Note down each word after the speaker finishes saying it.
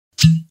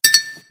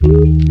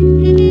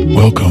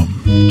Welcome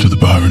to the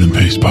Byron and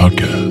Pace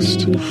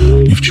podcast.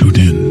 You've tuned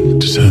in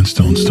to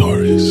Sandstone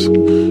Stories.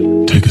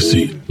 Take a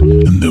seat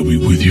and they'll be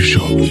with you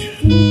shortly.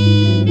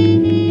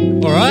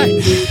 All right.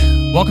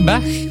 Welcome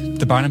back to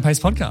the Byron and Pace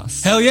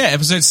podcast. Hell yeah,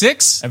 episode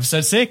 6.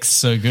 Episode 6.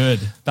 So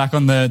good. Back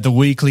on the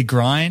weekly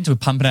grind. We're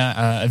pumping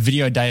out a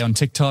video a day on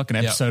TikTok, an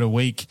episode a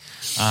week.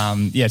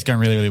 It's going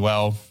really, really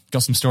well.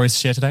 Got some stories to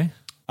share today?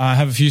 I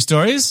have a few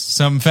stories,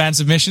 some fan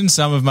submissions,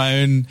 some of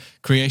my own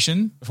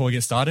creation. Before we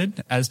get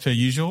started, as per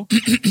usual,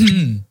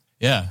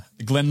 Yeah.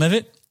 the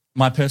Glenlivet,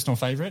 my personal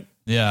favourite.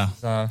 Yeah.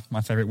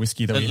 My favourite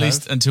whiskey that At we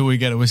least have. until we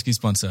get a whiskey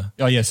sponsor.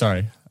 Oh, yeah,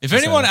 sorry. If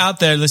anyone out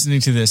there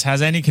listening to this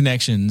has any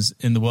connections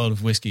in the world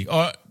of whiskey,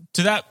 or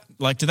to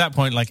that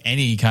point, like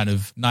any kind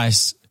of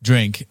nice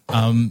drink,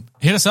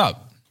 hit us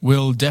up.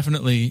 We'll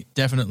definitely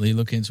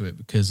look into it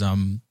because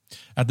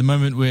at the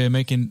moment we're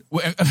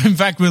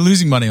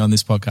losing money on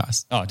this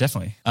podcast. Oh,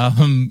 definitely.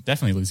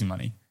 Definitely losing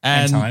money.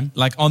 And time.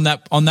 like on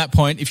that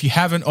point, if you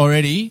haven't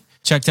already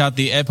checked out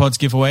the AirPods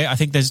giveaway, I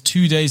think there's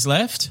 2 days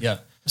left. Yeah.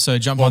 So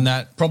jump on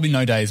that. Probably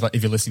no days, but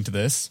if you're listening to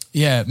this.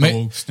 Yeah.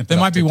 We'll snip it There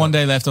up might be TikTok. 1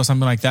 day left or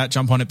something like that.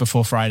 Jump on it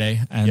before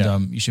Friday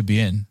and you should be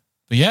in.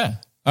 But yeah.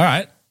 All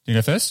right. You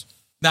go first?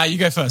 Now you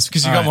go first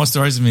because you All got right. more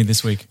stories than me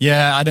this week.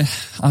 Yeah,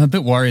 I'm a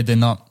bit worried they're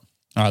not.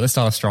 All right, let's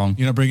start off strong.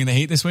 You're not bringing the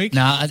heat this week?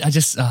 Nah,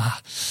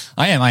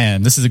 I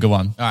am. This is a good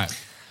one. All right.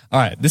 All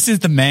right, this is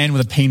the man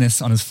with a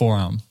penis on his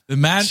forearm. The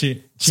man.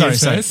 Cheers Sorry.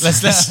 first.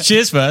 Let's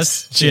cheers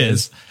first.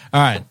 Cheers. All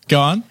right.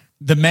 Go on.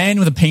 The man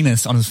with a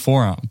penis on his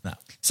forearm. No.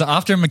 So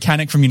after a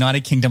mechanic from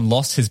United Kingdom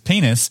lost his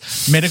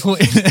penis, medical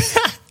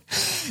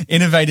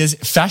innovators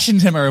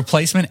fashioned him a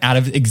replacement out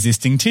of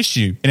existing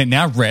tissue, and it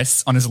now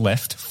rests on his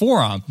left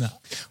forearm. No.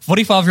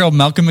 45-year-old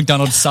Malcolm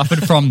McDonald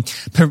suffered from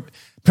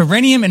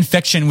perineum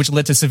infection, which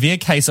led to a severe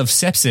case of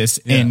sepsis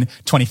in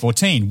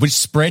 2014, which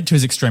spread to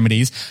his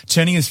extremities,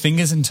 turning his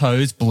fingers and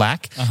toes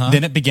black.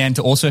 Then it began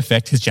to also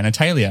affect his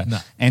genitalia. No.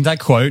 And I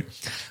quote,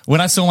 "When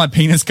I saw my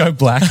penis go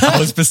black, I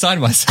was beside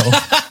myself."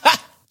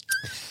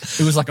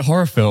 It was like a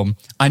horror film.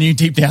 I knew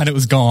deep down it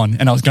was gone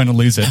and I was going to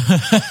lose it.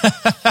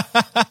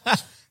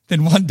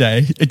 Then one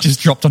day, it just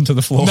dropped onto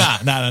the floor.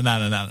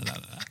 No.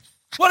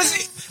 What is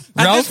he?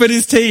 Ralph and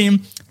his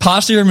team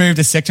partially removed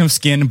a section of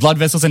skin, blood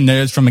vessels and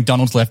nerves from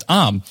McDonald's left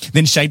arm,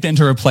 then shaped it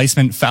into a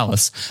replacement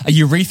phallus. A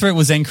urethra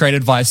was then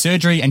created via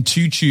surgery, and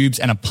 2 tubes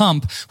and a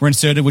pump were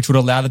inserted which would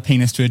allow the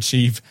penis to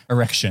achieve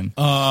erection.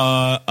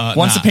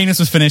 Once the penis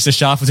was finished, the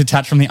shaft was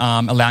detached from the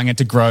arm, allowing it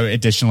to grow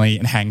additionally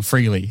and hang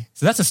freely.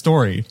 So that's a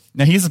story.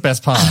 Now here's the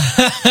best part.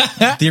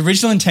 The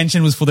original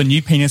intention was for the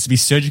new penis to be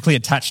surgically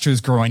attached to his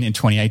groin in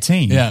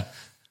 2018. Yeah.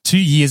 2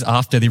 years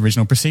after the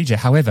original procedure.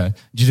 However,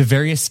 due to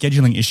various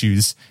scheduling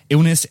issues,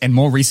 illness, and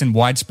more recent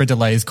widespread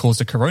delays caused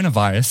a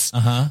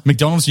coronavirus,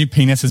 McDonald's new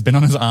penis has been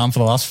on his arm for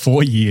the last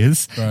 4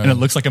 years, and it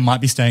looks like it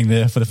might be staying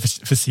there for the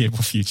foreseeable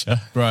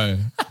future.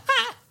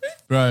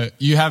 Bro,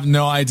 you have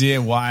no idea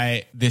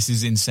why this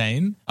is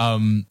insane.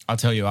 I'll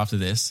tell you after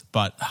this,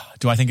 but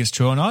do I think it's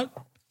true or not?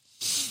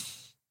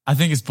 I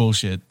think it's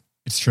bullshit.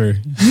 It's true.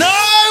 No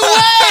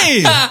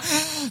way!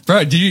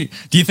 Bro, do you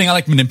think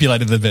I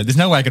manipulated the bit? There's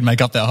no way I could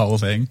make up that whole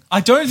thing. I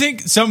don't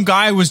think some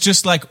guy was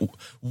just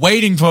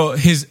waiting for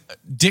his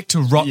dick to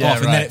rot off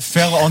and then right. it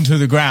fell onto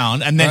the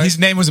ground and then Right. his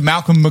name was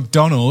Malcolm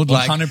McDonald.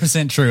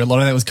 100% true. A lot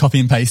of that was copy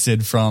and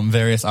pasted from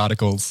various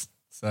articles.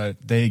 So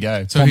there you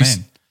go. So Poor he's-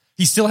 man.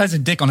 He still has a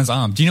dick on his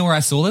arm. Do you know where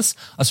I saw this?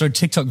 I saw a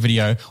TikTok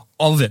video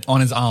of it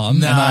on his arm,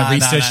 and I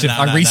researched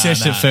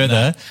it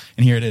further,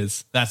 and here it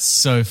is. That's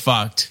so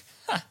fucked.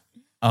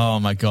 Oh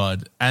my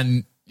God.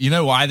 And you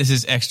know why this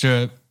is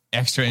extra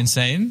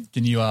insane?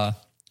 Can you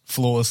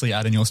flawlessly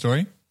add in your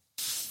story?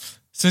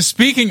 So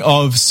speaking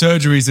of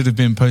surgeries that have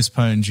been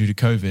postponed due to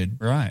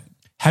COVID, Right.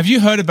 have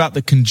you heard about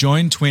the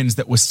conjoined twins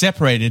that were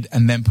separated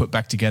and then put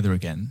back together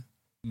again?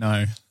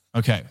 No.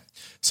 Okay.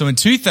 So in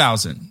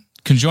 2000,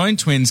 conjoined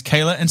twins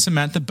Kayla and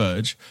Samantha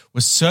Burge were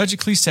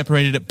surgically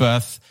separated at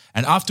birth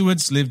and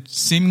afterwards lived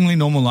seemingly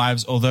normal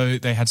lives, although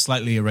they had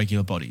slightly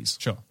irregular bodies.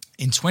 Sure.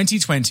 In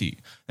 2020,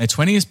 their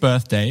 20th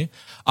birthday,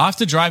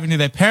 after driving to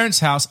their parents'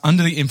 house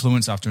under the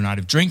influence after a night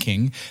of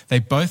drinking, they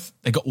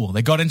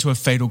got into a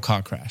fatal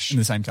car crash. In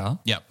the same car?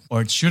 Yep.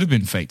 Or it should have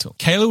been fatal.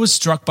 Kayla was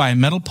struck by a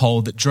metal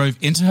pole that drove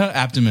into her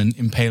abdomen,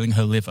 impaling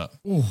her liver.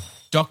 Ooh.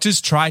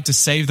 Doctors tried to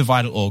save the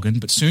vital organ,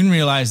 but soon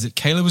realized that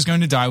Kayla was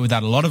going to die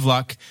without a lot of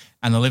luck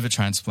and a liver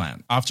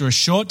transplant. After a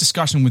short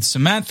discussion with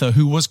Samantha,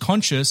 who was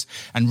conscious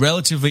and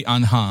relatively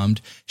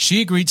unharmed,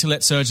 she agreed to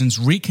let surgeons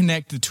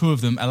reconnect the two of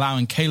them,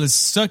 allowing Kayla's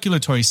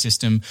circulatory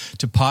system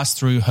to pass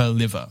through her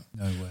liver.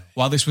 No way.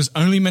 While this was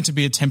only meant to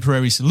be a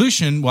temporary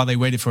solution while they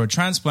waited for a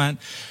transplant,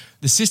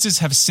 the sisters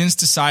have since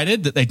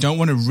decided that they don't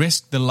want to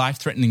risk the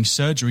life-threatening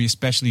surgery,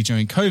 especially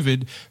during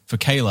COVID, for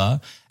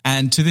Kayla,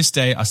 and to this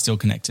day are still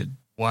connected.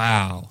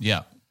 Wow.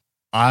 Yeah.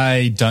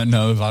 I don't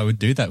know if I would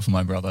do that for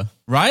my brother.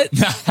 Right?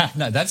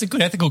 No, that's a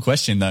good ethical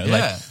question, though.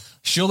 Yeah.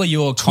 Surely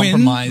you're Twin,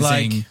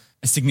 compromising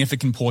a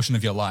significant portion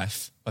of your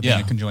life by being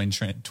a conjoined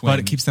twin. But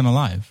it keeps them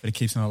alive. But it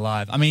keeps them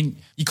alive. I mean,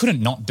 you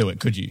couldn't not do it,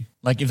 could you?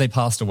 Like if they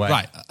passed away.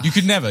 Right. You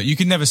could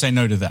never say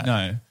no to that.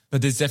 No.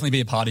 But there's definitely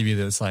be a part of you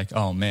that's like,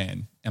 oh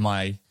man, am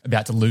I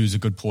about to lose a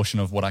good portion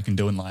of what I can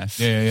do in life?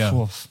 Yeah.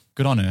 Oof,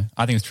 good on her.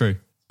 I think it's true.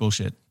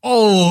 Bullshit.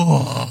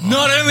 Oh.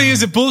 Not only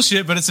is it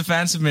bullshit, but it's a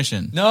fan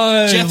submission.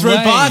 No Jethro way.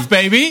 Bath,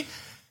 baby.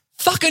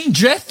 Fucking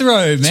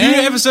Jethro, man. 2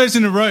 episodes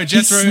in a row.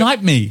 Jethro He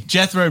sniped me.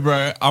 Jethro,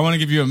 bro, I want to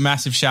give you a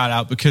massive shout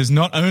out because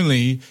not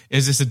only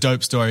is this a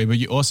dope story, but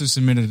you also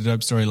submitted a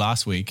dope story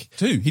last week.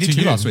 He did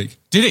two last week.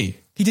 Did he?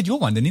 He did your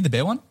one, didn't he? The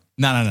bear one?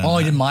 No. Oh,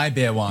 he did my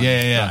bear one.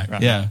 Yeah.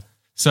 Right.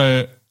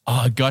 So,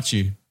 I got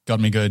you.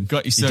 Got me good.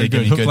 Got you He so did get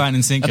good. me Hook, line,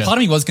 and sinker. A part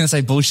of me was going to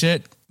say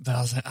bullshit, but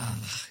I was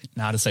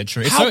like, to say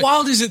true. How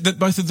wild is it that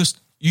both of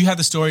you had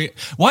the story?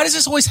 Why does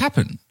this always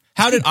happen?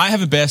 How did I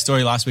have a bear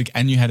story last week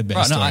and you had a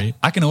bear story?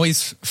 I can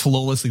always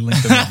flawlessly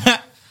link them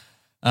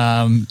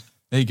on.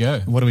 There you go.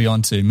 What are we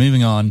on to?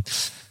 Moving on.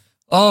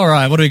 All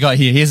right, what do we got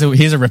here?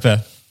 Here's a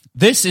ripper.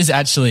 This is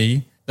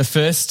actually the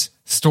first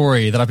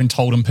story that I've been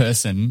told in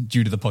person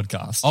due to the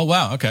podcast. Oh,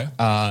 wow. Okay.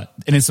 And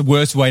it's the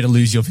worst way to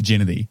lose your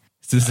virginity.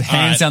 So this is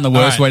hands down the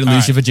worst all way to right,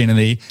 lose your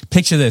virginity.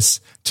 Picture this.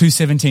 2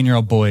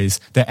 17-year-old boys.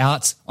 They're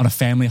out on a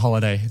family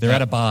holiday. They're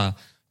at a bar.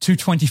 2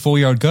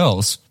 24-year-old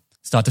girls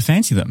start to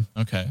fancy them.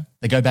 Okay.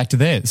 They go back to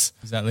theirs.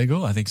 Is that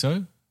legal? I think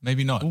so.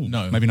 Maybe not.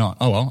 No. Maybe not.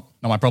 Oh, well,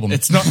 not my problem.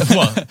 It's not.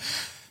 Well,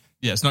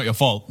 yeah, it's not your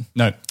fault.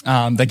 No.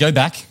 They go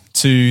back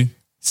to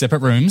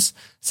separate rooms.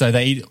 So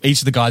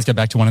each of the guys go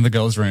back to one of the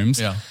girls' rooms.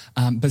 Yeah.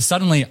 But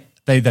suddenly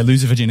they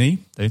lose their virginity.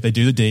 They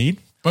do the deed.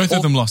 Both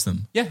of them lost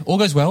them. Yeah, all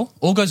goes well.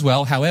 All goes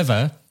well.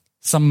 However,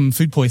 some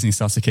food poisoning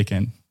starts to kick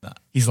in.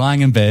 He's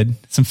lying in bed.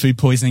 Some food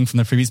poisoning from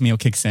the previous meal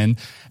kicks in.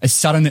 A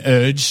sudden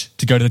urge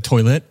to go to the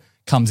toilet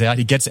comes out.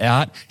 He gets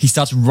out. He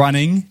starts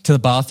running to the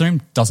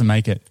bathroom. Doesn't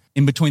make it.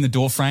 In between the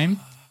door frame,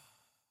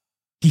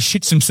 he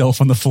shits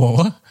himself on the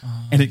floor,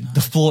 and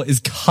the floor is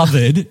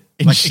covered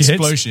in Like shit.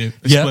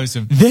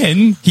 explosive.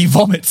 Then he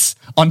vomits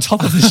on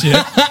top of the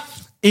shit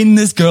in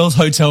this girl's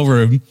hotel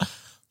room,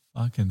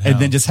 Fucking hell.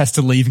 and then just has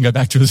to leave and go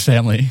back to his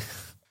family.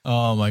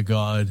 Oh my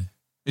God.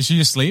 Is she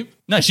asleep?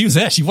 No, she was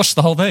there. She watched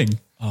the whole thing.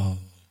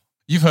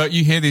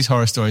 You hear these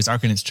horror stories. I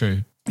reckon it's true.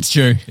 It's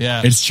true.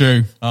 Yeah. It's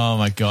true. Oh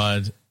my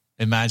God.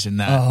 Imagine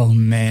that. Oh,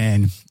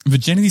 man.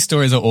 Virginity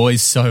stories are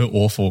always so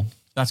awful.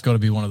 That's got to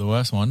be one of the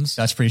worst ones.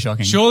 That's pretty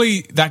shocking.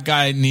 Surely that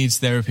guy needs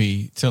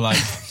therapy to like.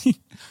 The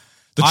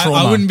trauma.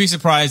 I wouldn't be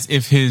surprised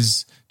if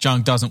his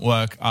junk doesn't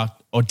work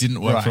or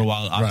didn't work Right, for a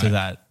while after right.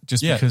 that,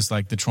 just because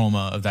like the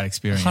trauma of that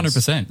experience.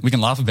 100%. We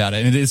can laugh about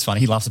it, and it is funny.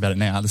 He laughs about it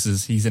now.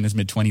 He's in his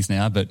mid-20s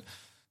now, but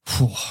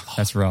whew,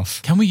 that's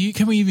rough. Can we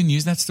even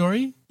use that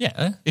story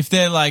Yeah. if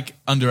they're like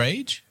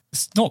underage?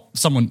 It's not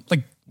someone,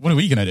 like, what are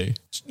we going to do?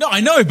 No,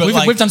 I know, but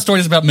We've done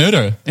stories about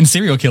murder and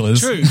serial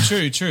killers.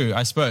 True.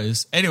 I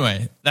suppose.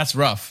 Anyway, that's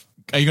rough.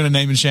 Are you going to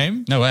name and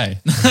shame? No way.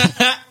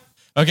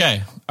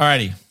 Okay,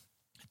 alrighty.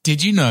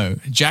 Did you know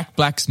Jack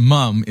Black's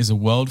mum is a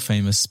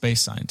world-famous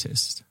space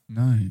scientist?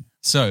 No.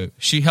 So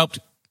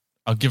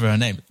I'll give her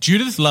name.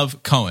 Judith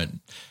Love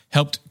Cohen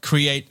helped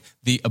create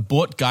the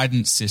abort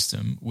guidance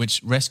system, which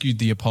rescued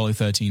the Apollo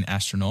 13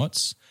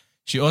 astronauts.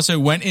 She also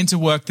went into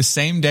work the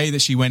same day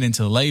that she went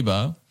into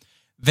labor.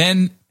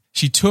 Then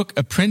she took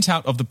a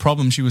printout of the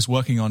problem she was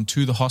working on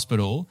to the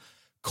hospital,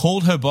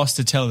 called her boss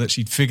to tell her that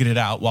she'd figured it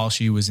out while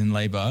she was in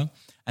labor,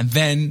 and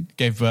then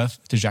gave birth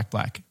to Jack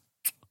Black.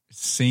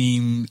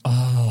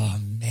 Oh,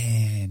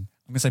 man. I'm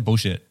going to say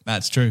bullshit.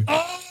 That's true.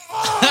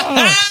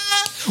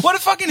 What a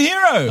fucking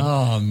hero.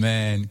 Oh,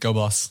 man. Go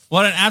boss.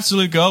 What an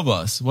absolute girl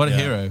boss. What a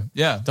hero.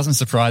 Yeah. Doesn't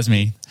surprise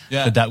me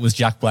that was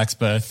Jack Black's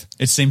birth.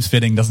 It seems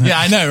fitting, doesn't it? Yeah,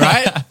 I know,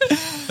 right?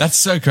 That's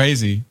so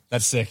crazy.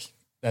 That's sick.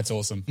 That's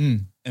awesome.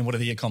 And what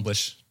did he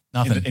accomplish?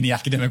 Nothing. In the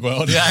academic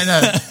world. Yeah, I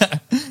know.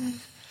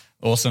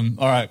 Awesome.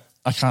 All right.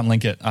 I can't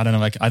link it. I don't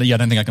know. I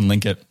don't think I can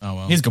link it. Oh,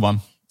 well. Here's a good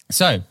one.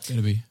 So,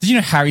 Gotta be. did you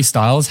know Harry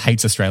Styles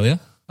hates Australia?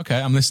 Okay,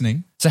 I'm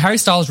listening. So Harry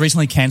Styles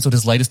recently cancelled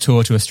his latest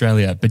tour to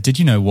Australia, but did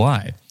you know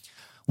why?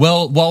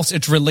 Well, whilst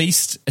he's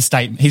released a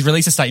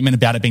statement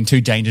about it being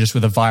too dangerous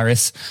with a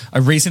virus,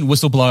 a recent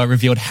whistleblower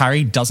revealed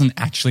Harry doesn't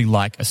actually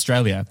like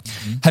Australia.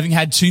 Having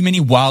had too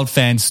many wild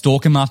fans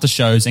stalk him after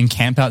shows and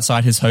camp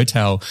outside his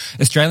hotel,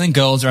 Australian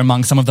girls are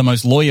among some of the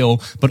most loyal,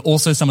 but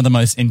also some of the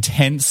most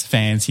intense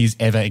fans he's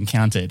ever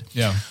encountered.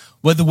 Yeah.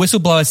 With the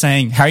whistleblower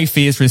saying Harry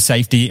fears for his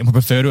safety and would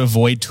prefer to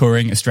avoid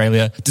touring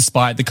Australia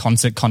despite the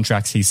concert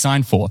contracts he's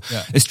signed for.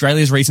 Yeah.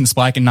 Australia's recent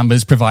spike in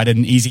numbers provided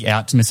an easy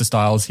out to Mr.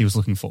 Styles he was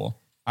looking for.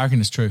 I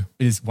reckon it's true.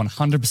 It is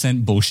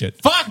 100% bullshit.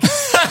 Fuck!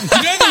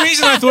 You know the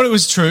reason I thought it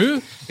was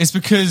true is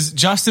because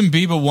Justin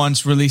Bieber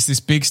once released this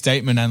big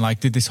statement and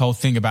like did this whole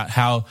thing about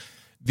how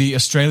the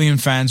Australian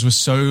fans were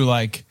so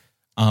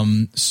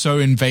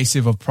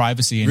invasive of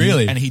privacy. And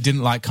Really? And he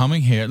didn't like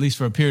coming here, at least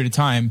for a period of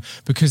time,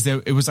 because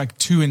it was like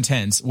too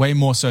intense, way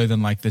more so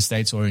than like the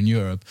States or in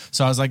Europe.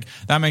 So I was like,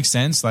 that makes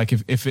sense. Like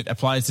if it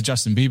applies to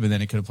Justin Bieber,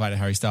 then it could apply to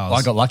Harry Styles. Well,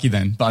 I got lucky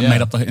then, but I Yeah.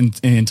 made up the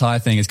entire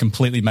thing is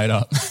completely made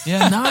up.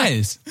 Yeah,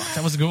 nice.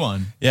 That was a good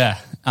one. Yeah.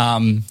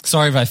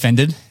 Sorry if I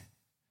offended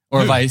Or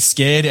have I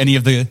scared any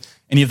of the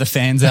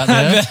fans out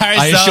there? Harry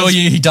I assure Styles.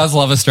 you he does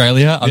love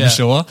Australia, I'm Yeah.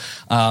 sure.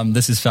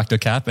 This is fact or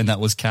cap, and that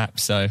was cap,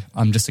 so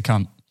I'm just a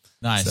cunt.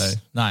 Nice. So-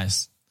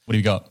 Nice. What do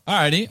you got?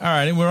 Alrighty.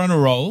 We're on a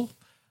roll.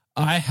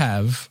 I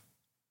have.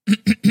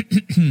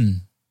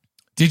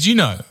 Did you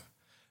know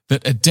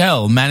that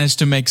Adele managed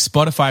to make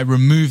Spotify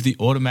remove the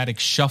automatic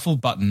shuffle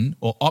button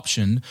or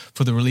option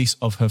for the release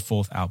of her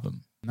 4th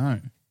album? No.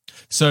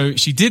 So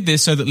she did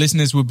this so that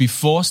listeners would be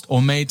forced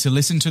or made to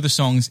listen to the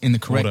songs in the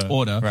correct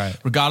order, Right.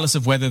 regardless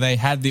of whether they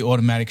had the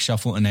automatic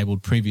shuffle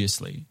enabled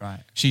previously. Right.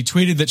 She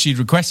tweeted that she'd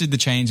requested the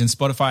change, and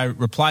Spotify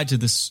replied to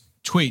this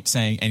tweet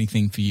saying,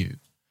 anything for you.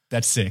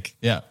 That's sick.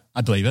 Yeah,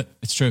 I believe it.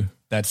 it's true.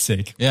 That's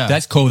sick. Yeah.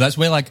 That's cool. That's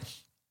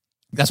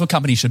what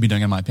companies should be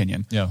doing, in my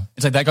opinion. Yeah.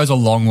 It's like that goes a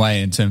long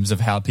way in terms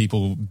of how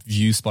people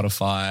view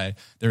Spotify,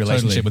 their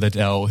relationship with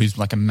Adele, who's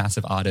like a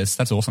massive artist.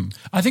 That's awesome.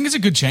 I think it's a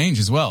good change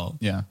as well.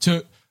 Yeah.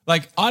 To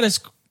like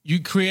artists,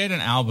 you create an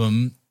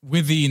album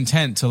with the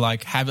intent to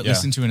like have it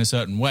listened to in a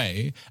certain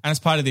way, and it's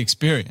part of the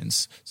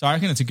experience. So I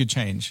reckon it's a good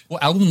change. Well,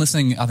 album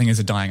listening, I think, is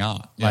a dying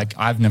art. Like,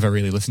 I've never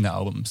really listened to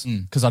albums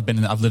because I've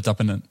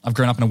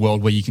grown up in a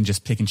world where you can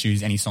just pick and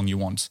choose any song you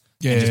want.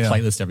 Yeah, and just yeah.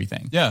 playlist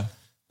everything. Yeah.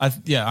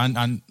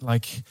 I'm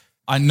like,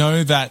 I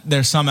know that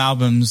there's some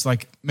albums,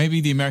 like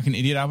maybe the American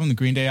Idiot album, the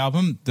Green Day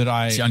album, that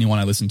It's the only one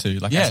I listened to.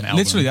 Like, as an album.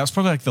 literally, that was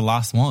probably like the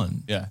last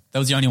one. Yeah, that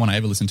was the only one I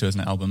ever listened to as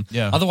an album.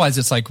 Yeah. Otherwise,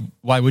 it's like,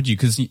 why would you?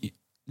 Because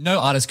no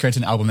artist creates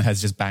an album that has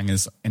just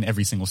bangers in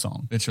every single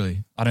song.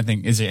 Literally. I don't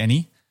think, is there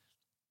any?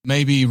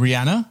 Maybe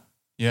Rihanna.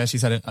 Yeah,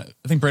 she's had it. I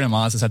think Bruno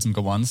Mars has had some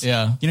good ones.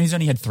 Yeah. You know, he's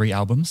only had 3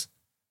 albums.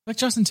 Like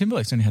Justin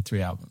Timberlake's only had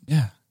 3 albums.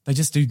 Yeah. They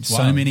just do so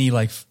Wow. many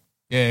like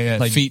Yeah,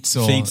 Like feats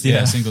or feats,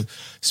 yeah. singles.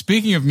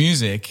 Speaking of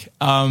music,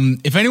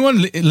 if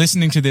anyone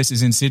listening to this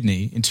is in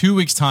Sydney, in 2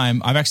 weeks'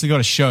 time, I've actually got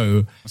a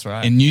show That's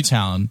right. in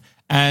Newtown.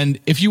 And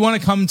if you want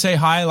to come say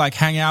hi, like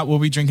hang out, we'll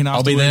be drinking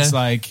I'll be afterwards. there.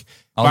 Like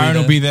I'll be Byron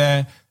will there. be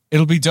there.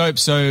 It'll be dope.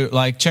 So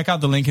like check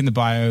out the link in the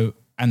bio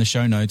and the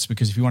show notes,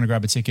 because if you want to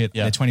grab a ticket,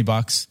 they're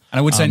 $20. And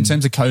I would say in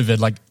terms of COVID,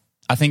 like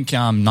I think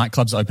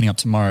nightclubs are opening up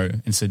tomorrow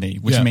in Sydney,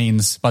 which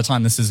means by the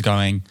time this is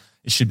going,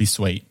 it should be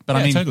sweet. But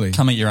I mean, totally.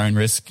 come at your own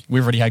risk.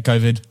 We've already had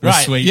COVID. We're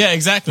Right. sweet. Yeah,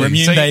 exactly. We're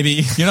immune, So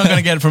baby. You're not going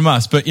to get it from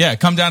us. But yeah,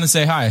 come down and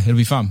say hi. It'll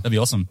be fun. That'd be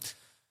awesome.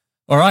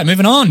 All right,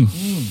 moving on.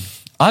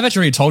 I've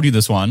actually already told you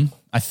this one,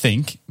 I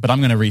think, but I'm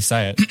going to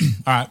re-say it.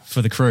 All right,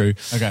 for the crew.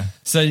 Okay.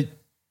 So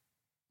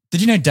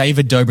did you know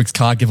David Dobrik's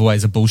car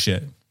giveaways are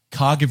bullshit?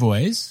 Car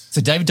giveaways. So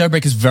David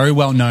Dobrik is very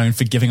well known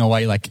for giving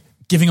away a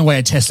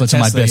Tesla to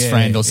my Tesla, best yeah,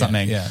 friend yeah, or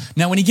something. yeah.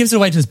 Now, when he gives it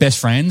away to his best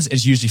friends,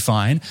 it's usually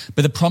fine.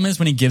 But the problem is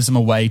when he gives them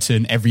away to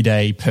an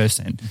everyday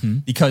person.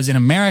 Because in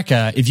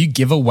America, if you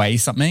give away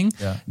something,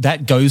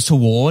 that goes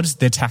towards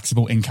their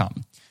taxable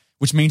income.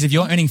 Which means if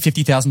you're earning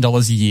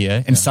 $50,000 a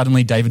year and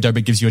suddenly David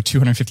Dobrik gives you a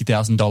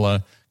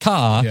 $250,000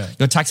 car,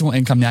 your taxable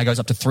income now goes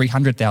up to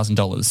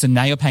 $300,000. So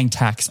now you're paying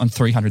tax on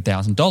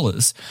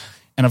 $300,000.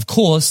 And of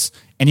course,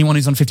 anyone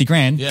who's on 50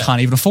 grand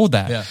can't even afford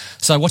that. Yeah.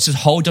 So I watched this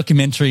whole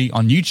documentary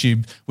on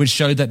YouTube which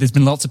showed that there's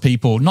been lots of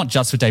people, not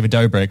just for David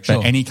Dobrik,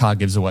 but any car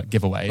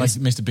giveaways. Like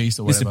Mr. Beast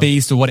or whatever. Mr.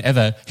 Beast or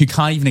whatever, who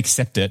can't even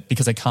accept it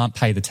because they can't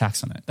pay the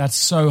tax on it. That's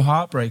so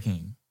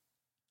heartbreaking.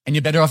 And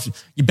you're better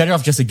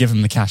off just to give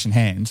them the cash in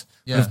hand.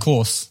 Yeah. But of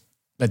course,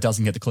 that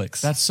doesn't get the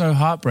clicks. That's so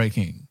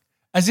heartbreaking.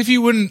 As if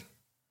you wouldn't,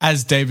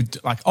 as David,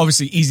 like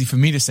obviously easy for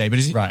me to say, but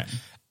is it, right.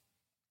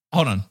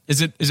 hold on.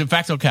 Is it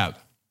fact or cap?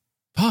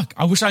 Fuck,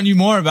 I wish I knew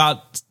more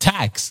about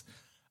tax.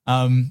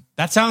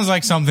 That sounds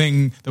like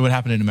something that would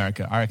happen in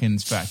America. I reckon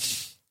it's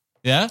fact.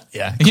 Yeah?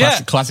 Yeah.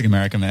 Classic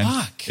America, man.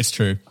 Fuck. It's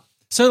true.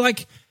 So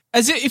like,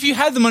 if you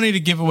had the money to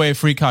give away a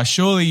free car,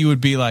 surely you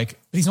would be like,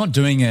 But he's not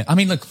doing it. I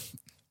mean, look,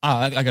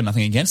 I got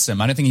nothing against him.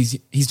 I don't think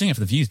he's doing it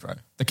for the views, bro.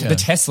 The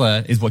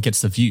Tesla is what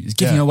gets the views.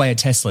 Giving away a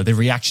Tesla, the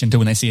reaction to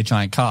when they see a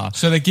giant car.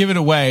 so they give it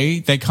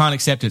away, they can't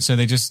accept it, so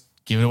they just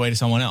give it away to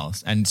someone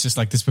else. And it's just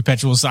like this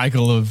perpetual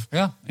cycle of,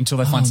 Until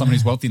they find someone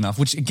who's wealthy enough,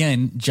 which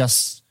again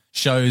just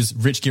shows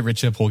rich get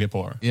richer, poor get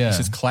poorer. Yeah. It's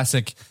just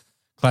classic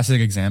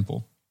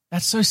example.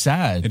 that's so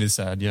sad. It is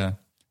sad, yeah.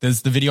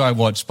 There's the video I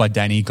watched by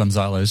Danny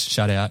Gonzalez,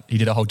 shout out. He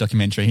did a whole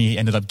documentary. He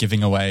ended up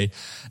giving away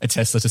a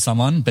Tesla to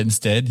someone, but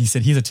instead he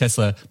said, here's a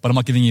Tesla, but I'm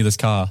not giving you this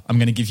car. I'm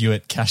going to give you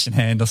it cash in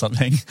hand or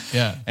something.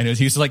 Yeah. And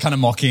he was like kind of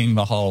mocking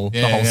the whole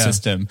Yeah.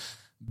 system.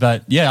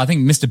 But yeah, I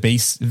think Mr.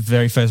 Beast's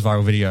very first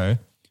viral video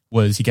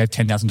was he gave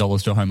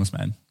 $10,000 to a homeless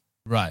man,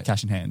 Right.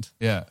 cash in hand.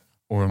 Yeah.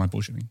 Or am I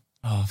bullshitting?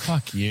 Oh,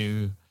 fuck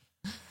you.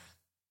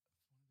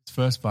 His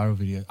first viral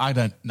video.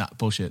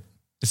 Bullshit.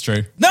 It's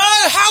true. No,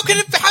 how do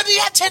you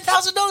have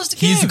 $10,000 to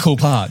give? Here's the cool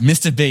part.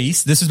 Mr.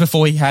 Beast, this was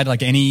before he had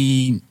like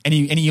any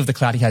of the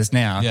clout he has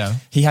now. Yeah.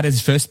 He had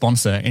his first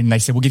sponsor and they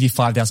said, we'll give you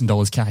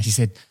 $5,000 cash. He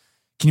said,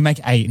 can you make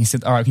 8? And he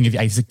said, all right, I can give you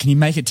 8. He said, can you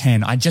make it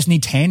 10? I just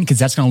need 10 because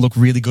that's going to look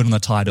really good on the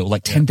title.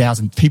 Like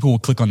 10,000 people will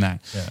click on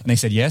that. Yeah. And they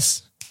said,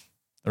 yes.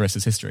 The rest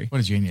is history.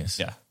 What a genius.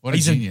 Yeah. What a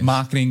He's genius. a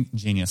marketing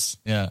genius.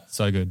 Yeah.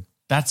 So good.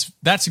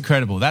 That's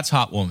incredible. That's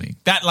heartwarming.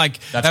 That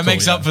That's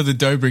makes cool, up for the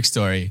Dobrik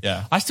story.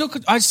 Yeah. I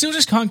still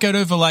just can't get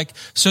over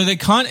so they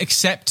can't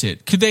accept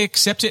it. Could they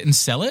accept it and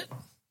sell it?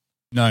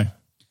 No,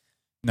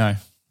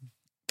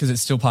 because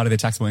it's still part of their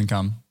taxable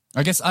income.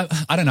 I guess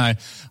I don't know.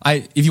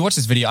 If you watch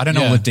this video, I don't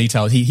know all the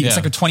details. It's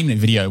like a 20-minute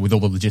video with all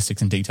the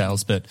logistics and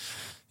details. But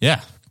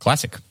yeah,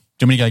 classic. Do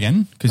you want me to go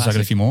again? Because I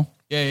got a few more.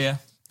 Yeah.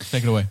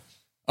 Take it away.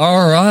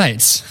 All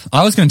right.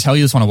 I was going to tell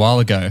you this one a while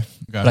ago,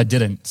 but I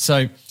didn't.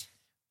 So,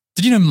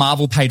 did you know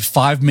Marvel paid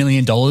 $5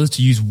 million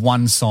to use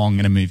one song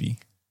in a movie?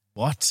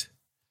 What?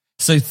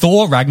 So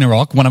Thor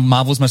Ragnarok, one of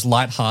Marvel's most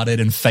lighthearted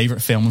and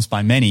favorite films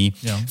by many,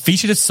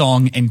 featured a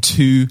song in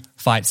 2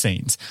 fight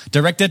scenes.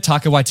 Director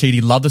Taika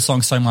Waititi loved the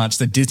song so much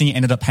that Disney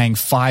ended up paying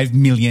 $5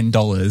 million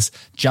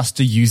just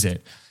to use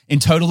it. In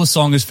total, the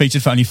song was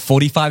featured for only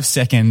 45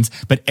 seconds,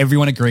 but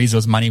everyone agrees it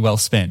was money well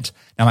spent.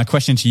 Now, my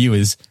question to you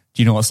is,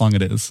 do you know what song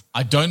it is?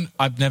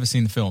 I've never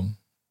seen the film.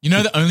 You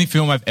know, the only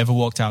film I've ever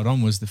walked out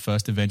on was the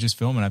first Avengers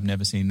film, and I've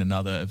never seen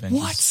another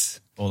Avengers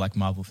or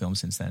Marvel film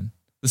since then.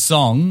 The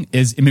song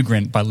is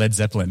Immigrant by Led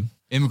Zeppelin.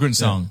 Immigrant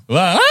song.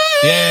 Yeah.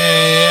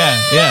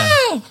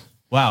 Yeah.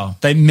 Wow.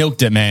 They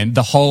milked it, man.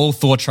 The whole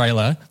Thor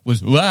trailer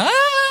was,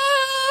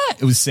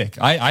 it was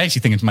sick. I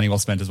actually think it's money well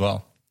spent as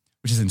well,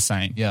 which is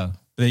insane. Yeah.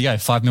 There you go,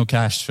 $5 million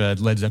cash for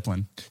Led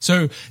Zeppelin.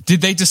 So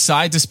did they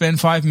decide to spend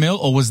 $5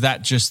 million, or was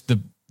that just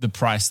the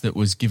price that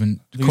was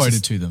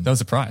quoted to them? That was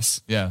the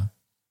price. Yeah.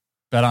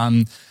 But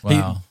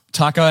wow.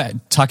 Taika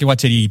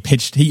Waititi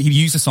pitched. He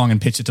used the song and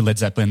pitched it to Led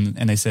Zeppelin,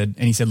 and he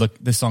said, "Look,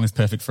 this song is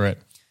perfect for it."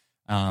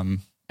 And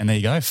there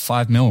you go,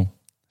 $5 million,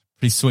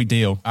 pretty sweet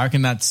deal. I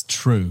reckon that's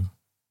true.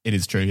 It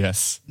is true,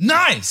 yes.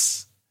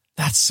 Nice.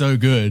 That's so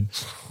good.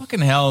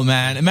 Fucking hell,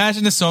 man!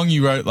 Imagine a song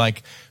you wrote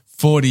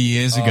 40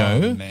 years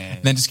ago, man.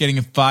 and then just getting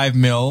a $5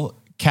 million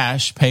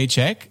cash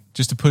paycheck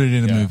just to put it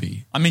in a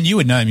movie. I mean, you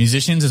would know.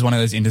 Musicians is one of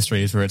those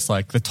industries where it's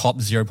the top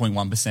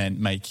 0.1%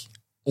 make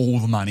all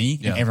the money,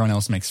 and everyone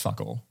else makes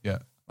fuck all. Yeah.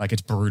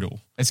 It's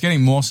brutal. It's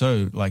getting more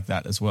so like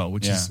that as well,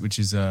 which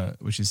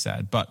is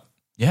sad. But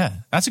yeah,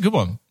 that's a good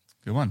one.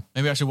 Good one.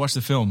 Maybe I should watch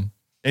the film.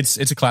 It's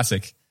a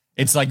classic.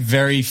 It's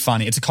very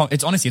funny. It's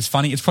honestly, it's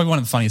funny. It's probably one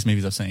of the funniest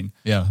movies I've seen.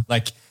 Yeah.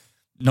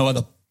 No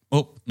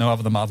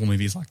other Marvel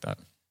movies like that.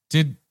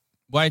 Did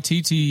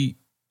Waititi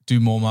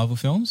do more Marvel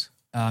films?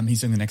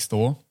 He's doing the next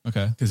Thor.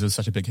 Okay. Because it was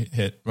such a big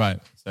hit.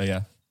 Right. So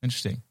yeah.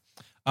 Interesting.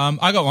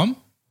 I got one.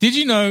 Did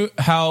you know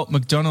how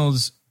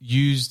McDonald's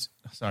used...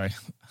 Sorry,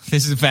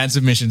 this is a fan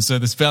submission, so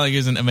the spelling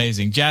isn't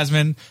amazing.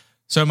 Jasmine,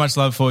 so much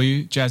love for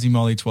you. Jazzy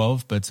Molly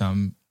 12, but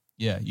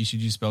yeah, you should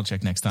use spell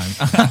check next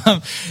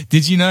time.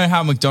 Did you know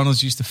how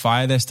McDonald's used to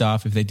fire their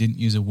staff if they didn't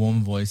use a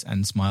warm voice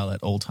and smile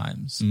at all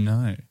times?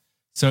 No.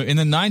 So in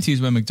the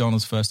 90s when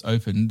McDonald's first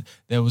opened,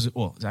 there was, it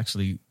was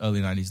actually early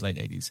 90s, late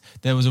 80s,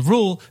 there was a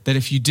rule that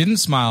if you didn't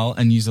smile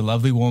and use a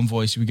lovely warm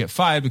voice, you would get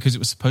fired because it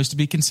was supposed to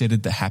be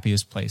considered the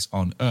happiest place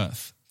on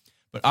earth.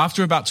 But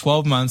after about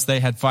 12 months, they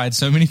had fired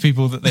so many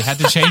people that they had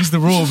to change the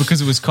rule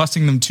because it was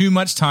costing them too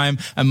much time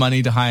and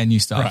money to hire new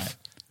staff. Right.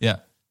 Yeah.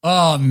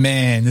 Oh,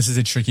 man, this is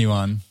a tricky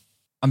one.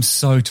 I'm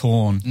so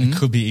torn. It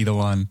could be either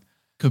one.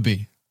 Could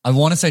be. I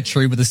want to say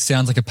true, but this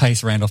sounds like a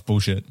Pace Randolph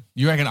bullshit.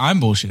 You reckon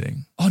I'm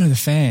bullshitting? Oh, no, the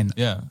fan.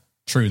 Yeah.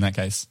 True in that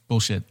case.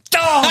 Bullshit.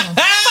 Oh,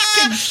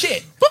 fucking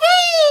shit.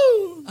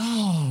 Woo-hoo!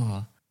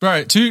 Oh.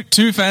 Bro,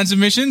 two fan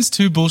submissions,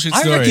 2 bullshit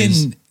stories. I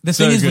reckon, the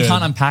thing is good. we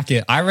can't unpack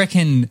it. I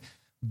reckon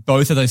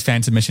both of those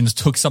fan submissions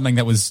took something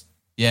that was...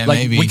 Yeah,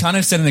 maybe. We kind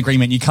of set an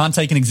agreement. You can't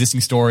take an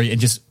existing story and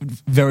just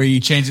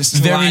change it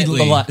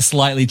slightly.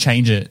 Slightly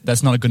change it.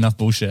 That's not a good enough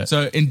bullshit.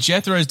 So in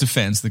Jethro's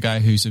defense, the guy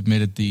who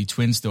submitted the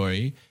twin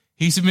story,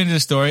 he submitted a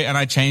story and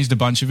I changed a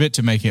bunch of it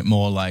to make it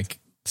more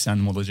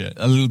sound more legit.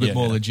 A little bit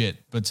more legit.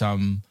 But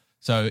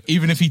so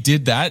even if he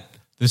did that,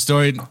 the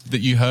story that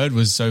you heard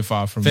was so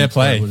far from fair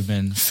play. It would have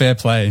been fair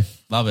play.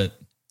 Love it.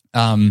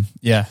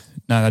 Yeah.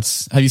 No,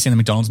 that's... Have you seen the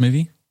McDonald's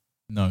movie?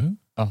 No.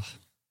 Oh.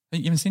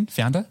 You haven't seen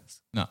Founder?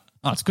 No.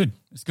 Oh, it's good.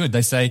 It's good.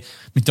 They say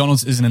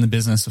McDonald's isn't in the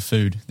business of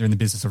food. They're in the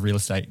business of real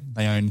estate.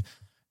 They own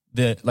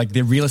the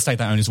real estate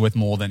they own is worth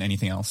more than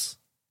anything else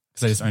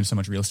because they just own so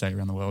much real estate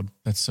around the world.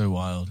 That's so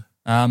wild.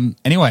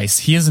 Anyways,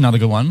 here's another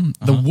good one.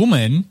 The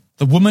woman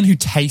who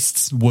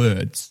tastes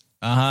words.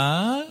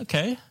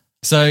 Okay.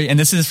 So, and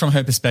this is from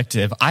her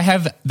perspective. I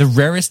have the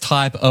rarest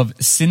type of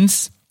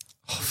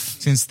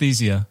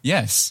synesthesia.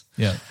 Yes.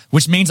 Yeah.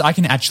 Which means I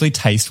can actually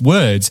taste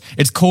words.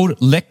 It's called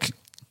lexical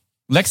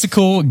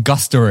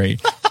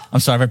gustory. I'm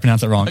sorry if I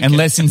pronounced that wrong. Okay. And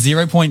less than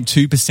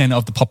 0.2%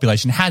 of the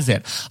population has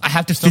it. I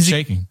have to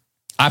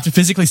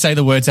physically say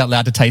the words out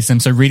loud to taste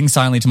them, so reading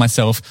silently to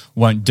myself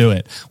won't do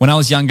it. When I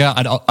was younger,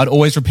 I'd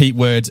always repeat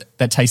words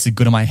that tasted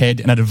good in my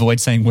head, and I'd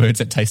avoid saying words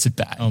that tasted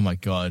bad. Oh my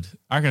God.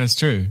 I reckon it's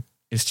true.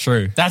 It's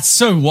true. That's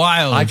so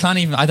wild. I don't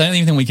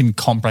even think we can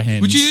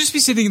comprehend. Would you just be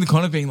sitting in the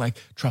corner being like,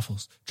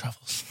 truffles,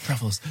 truffles,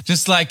 truffles?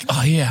 Just like,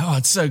 oh yeah, oh,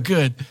 it's so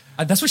good.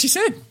 That's what she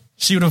said.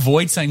 She would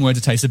avoid saying words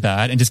that tasted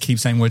bad and just keep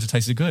saying words that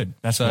tasted good.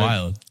 That's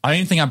wild. I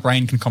don't think our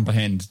brain can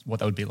comprehend what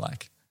that would be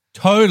like.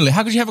 Totally.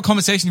 How could you have a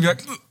conversation and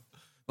be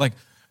like,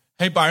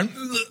 Hey, Byron.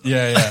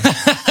 Yeah.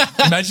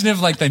 Imagine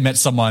if like they met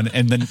someone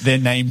and then their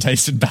name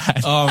tasted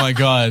bad. Oh my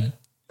God.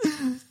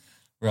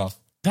 Rough.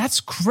 That's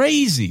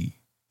crazy.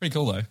 Pretty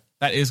cool though.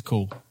 That is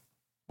cool.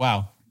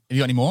 Wow. Have you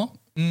got any more?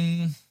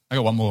 I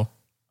got one more.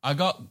 I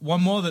got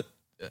one more that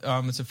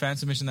it's a fan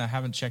submission that I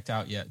haven't checked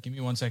out yet. Give me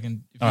 1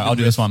 second. All right, I'll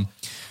do this one.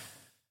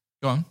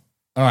 Go on.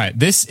 All right,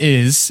 this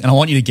is, and I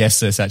want you to guess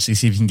this actually,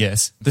 see if you can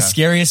guess, the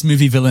scariest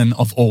movie villain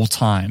of all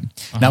time.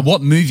 Now,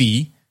 what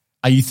movie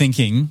are you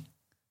thinking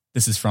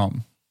this is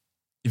from?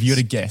 If you were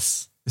to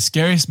guess. The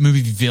scariest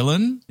movie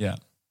villain? Yeah.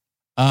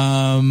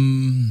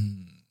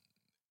 I'm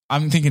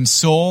thinking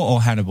Saw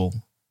or Hannibal.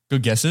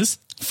 Good guesses.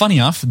 Funny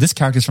enough, this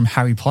character's from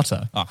Harry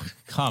Potter. Oh,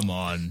 come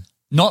on.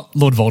 Not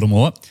Lord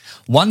Voldemort.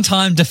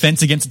 One-time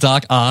Defense Against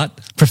Dark Art,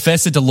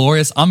 Professor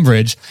Dolores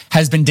Umbridge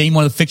has been deemed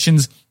one of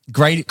fiction's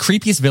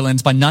creepiest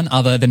villains by none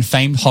other than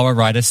famed horror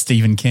writer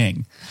Stephen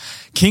King.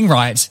 King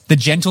writes, the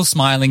gentle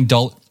smiling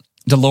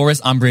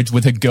Dolores Umbridge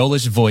with her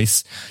girlish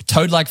voice,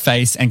 toad-like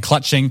face and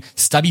clutching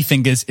stubby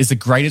fingers is the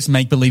greatest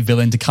make-believe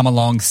villain to come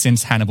along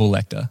since Hannibal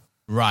Lecter.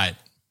 Right.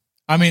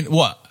 I mean,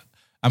 what?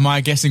 Am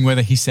I guessing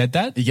whether he said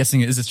that? Are you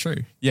guessing is it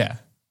true? Yeah.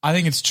 I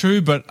think it's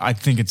true, but I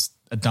think it's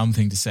a dumb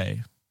thing to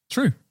say.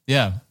 True.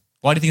 Yeah.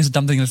 Why do you think it's a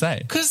dumb thing to say?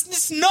 Because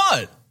it's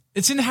not.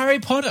 It's in Harry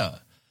Potter.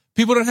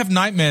 People don't have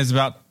nightmares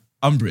about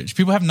Umbridge.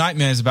 People have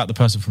nightmares about the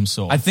person from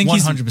Saw. I think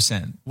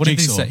 100%. What did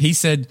he say? He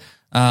said,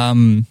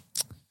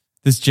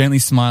 this gently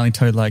smiling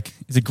toad-like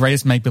is the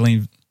greatest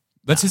make-believe.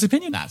 That's his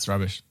opinion. Nah, it's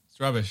rubbish. It's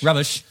rubbish.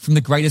 Rubbish from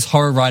the greatest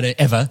horror writer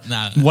ever.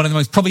 Nah. One of the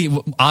most, probably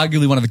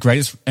arguably one of the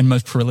greatest and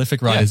most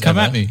prolific writers come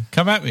ever. at me.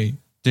 Come at me.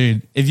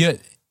 Dude, if you're,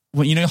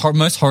 well, you know,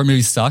 most horror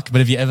movies suck,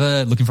 but if you're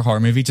ever looking for a horror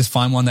movie, just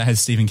find one that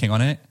has Stephen King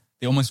on it.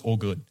 They're almost all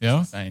good. Yeah?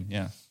 Insane,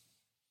 yeah.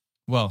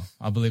 Well,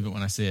 I'll believe it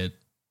when I see it.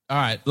 All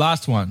right,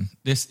 last one.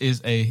 This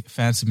is a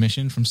fan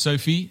submission from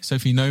Sophie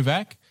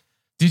Novak.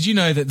 Did you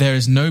know that there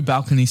is no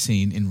balcony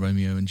scene in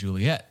Romeo and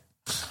Juliet?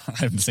 I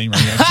haven't seen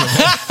Romeo and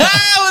Juliet.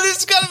 Well, this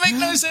is going to make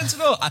no sense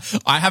at all.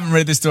 I haven't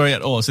read this story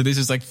at all, so this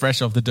is like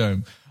fresh off the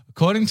dome.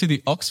 According to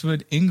the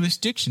Oxford English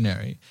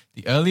Dictionary,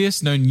 the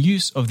earliest known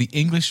use of the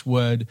English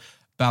word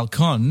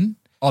balcon,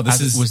 it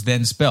was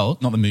then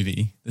spelt, Not the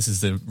movie. This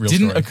is the real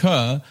didn't story.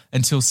 occur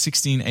until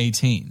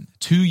 1618,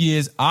 2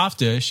 years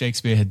after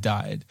Shakespeare had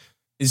died.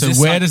 So this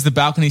where does the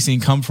balcony scene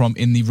come from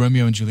in the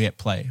Romeo and Juliet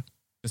play?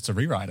 Just a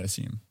rewrite, I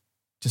assume.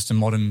 Just a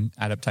modern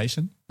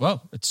adaptation.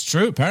 Well, it's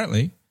true,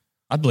 apparently.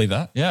 I'd believe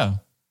that. Yeah.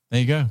 There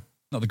you go.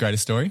 Not the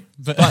greatest story,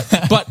 but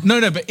But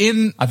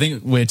in I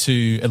think we're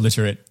too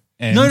illiterate.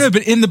 And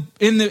but in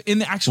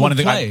the actual one of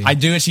the play. I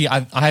do actually.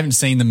 I haven't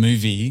seen the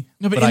movie.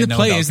 No, but I in the know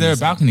play, is there a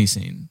scene. balcony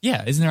scene?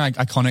 Yeah, isn't there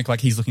iconic?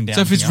 Like he's looking down.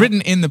 So if it's looking up?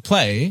 written in the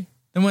play,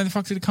 then where the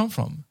fuck did it come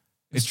from?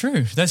 It's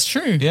true. That's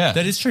true. Yeah.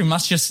 That is true.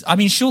 Must just, I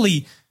mean,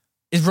 surely,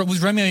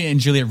 was Romeo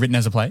and Juliet written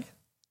as a play?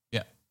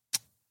 Yeah.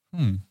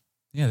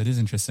 Yeah, that is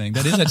interesting.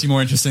 That is actually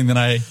more interesting than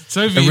I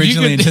Sophie,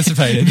 originally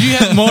anticipated. If you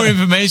have more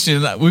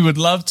information, we would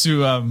love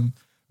to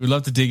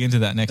dig into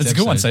that next That's a episode.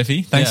 good one,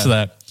 Sophie. Thanks for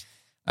that.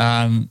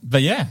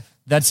 But yeah,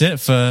 that's it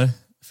for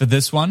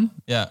this one.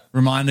 Yeah.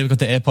 Reminder, we've got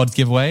the AirPods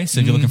giveaway. So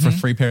if you're looking for a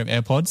free pair of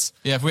AirPods,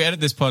 Yeah, if we edit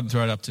this pod and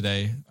throw it up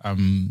today,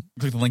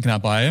 click the link in our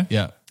bio.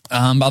 yeah.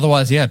 But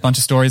otherwise, yeah, a bunch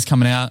of stories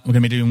coming out. We're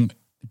going to be doing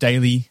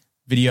daily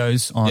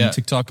videos on Yeah.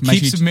 TikTok.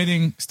 Keep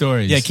submitting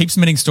stories. Yeah, keep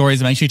submitting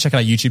stories. Make sure you check out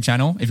our YouTube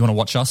channel if you want to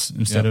watch us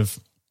instead of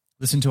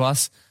listen to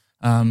us.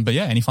 But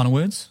yeah, any final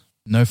words?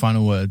 No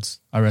final words.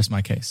 I rest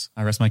my case.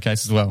 I rest my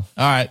case as well.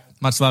 All right.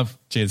 Much love.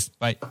 Cheers.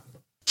 Bye.